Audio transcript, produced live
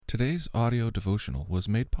Today's audio devotional was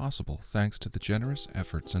made possible thanks to the generous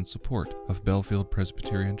efforts and support of Bellefield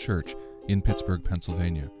Presbyterian Church in Pittsburgh,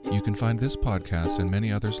 Pennsylvania. You can find this podcast and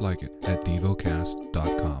many others like it at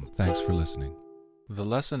Devocast.com. Thanks for listening. The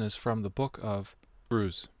lesson is from the book of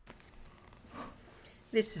Hebrews.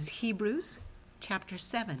 This is Hebrews chapter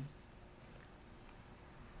 7.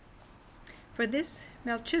 For this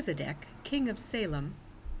Melchizedek, king of Salem,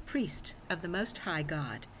 priest of the Most High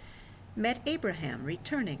God, met Abraham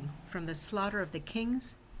returning from the slaughter of the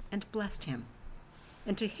kings and blessed him.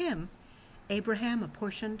 And to him Abraham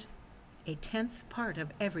apportioned a 10th part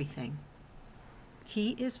of everything. He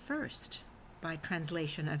is first, by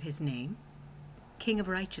translation of his name, King of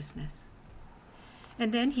Righteousness.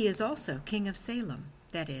 And then he is also King of Salem,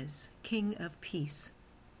 that is, King of Peace.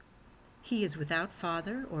 He is without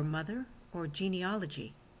father or mother or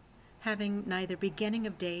genealogy, having neither beginning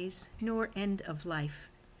of days nor end of life.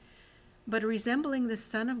 But resembling the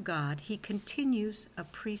Son of God, he continues a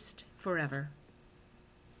priest forever.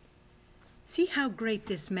 See how great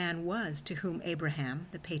this man was to whom Abraham,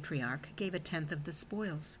 the patriarch, gave a 10th of the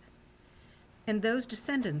spoils. And those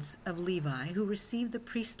descendants of Levi who receive the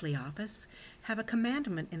priestly office have a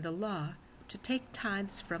commandment in the law to take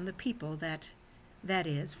tithes from the people, that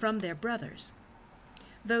is, from their brothers,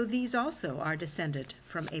 though these also are descended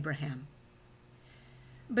from Abraham.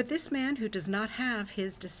 But this man who does not have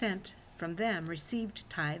his descent from them received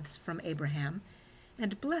tithes from Abraham,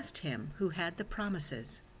 and blessed him who had the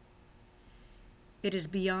promises. It is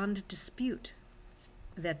beyond dispute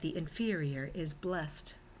that the inferior is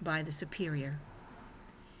blessed by the superior.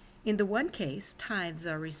 In the one case, tithes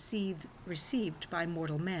are received by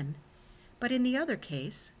mortal men, but in the other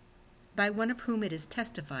case, by one of whom it is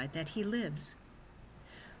testified that he lives.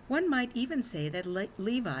 One might even say that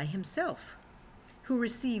Levi himself, who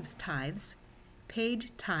receives tithes,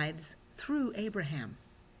 paid tithes through Abraham,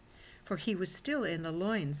 for he was still in the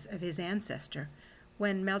loins of his ancestor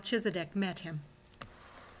when Melchizedek met him.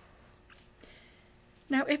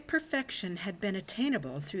 Now if perfection had been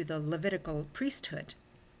attainable through the Levitical priesthood,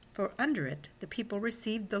 for under it the people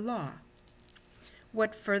received the law,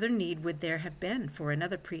 what further need would there have been for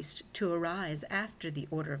another priest to arise after the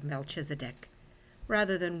order of Melchizedek,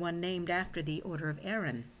 rather than one named after the order of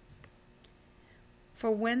Aaron?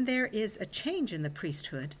 For when there is a change in the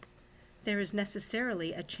priesthood, there is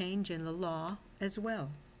necessarily a change in the law as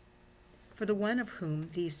well. For the one of whom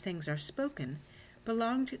these things are spoken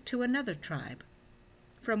belonged to another tribe,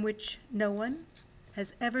 from which no one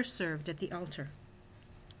has ever served at the altar.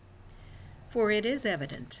 For it is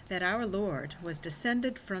evident that our Lord was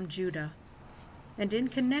descended from Judah, and in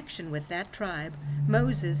connection with that tribe,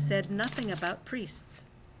 Moses said nothing about priests.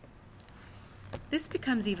 This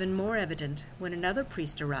becomes even more evident when another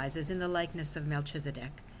priest arises in the likeness of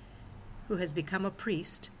Melchizedek, who has become a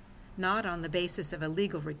priest, not on the basis of a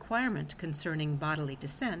legal requirement concerning bodily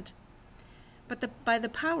descent, but by the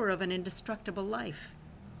power of an indestructible life.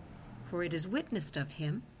 For it is witnessed of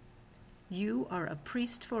him, "You are a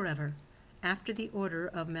priest forever, after the order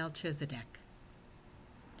of Melchizedek."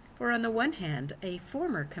 For on the one hand, a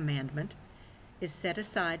former commandment is set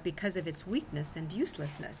aside because of its weakness and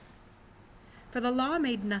uselessness. For the law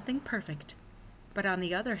made nothing perfect, but on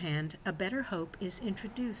the other hand, a better hope is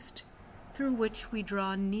introduced, through which we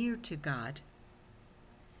draw near to God.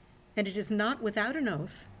 And it is not without an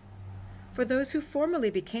oath, for those who formerly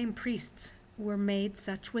became priests were made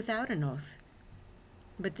such without an oath.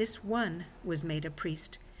 But this one was made a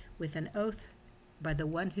priest with an oath by the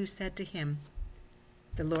one who said to him,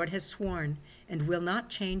 "The Lord has sworn and will not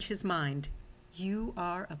change his mind. You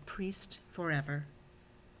are a priest forever."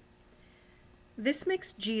 This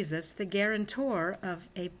makes Jesus the guarantor of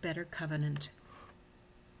a better covenant.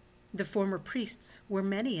 The former priests were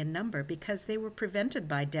many in number because they were prevented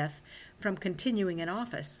by death from continuing in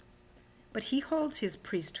office, but he holds his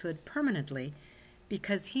priesthood permanently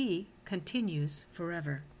because he continues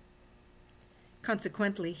forever.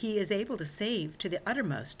 Consequently, he is able to save to the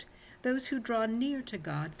uttermost those who draw near to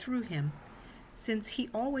God through him, since he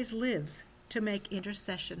always lives to make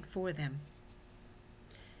intercession for them.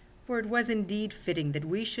 For it was indeed fitting that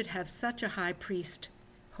we should have such a high priest,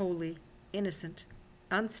 holy, innocent,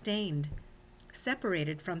 unstained,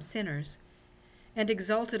 separated from sinners, and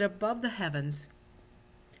exalted above the heavens,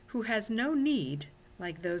 who has no need,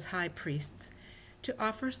 like those high priests, to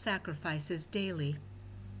offer sacrifices daily,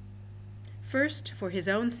 first for his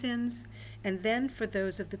own sins, and then for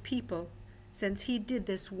those of the people, since he did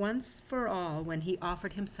this once for all when he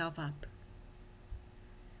offered himself up.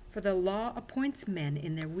 For the law appoints men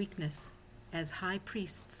in their weakness as high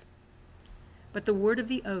priests, but the word of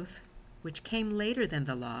the oath, which came later than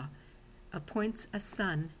the law, appoints a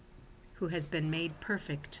son who has been made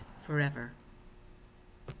perfect forever.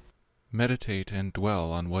 Meditate and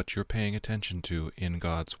dwell on what you're paying attention to in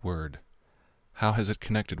God's Word. How has it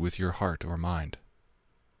connected with your heart or mind?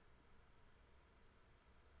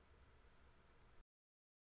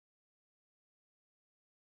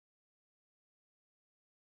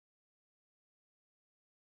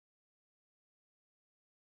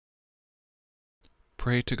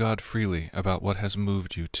 Pray to God freely about what has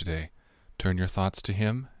moved you today. Turn your thoughts to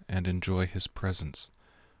Him and enjoy His presence.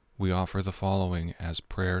 We offer the following as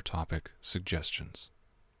prayer topic suggestions.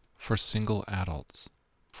 For single adults,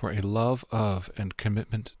 for a love of and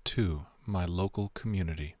commitment to my local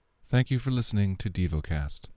community. Thank you for listening to Devocast.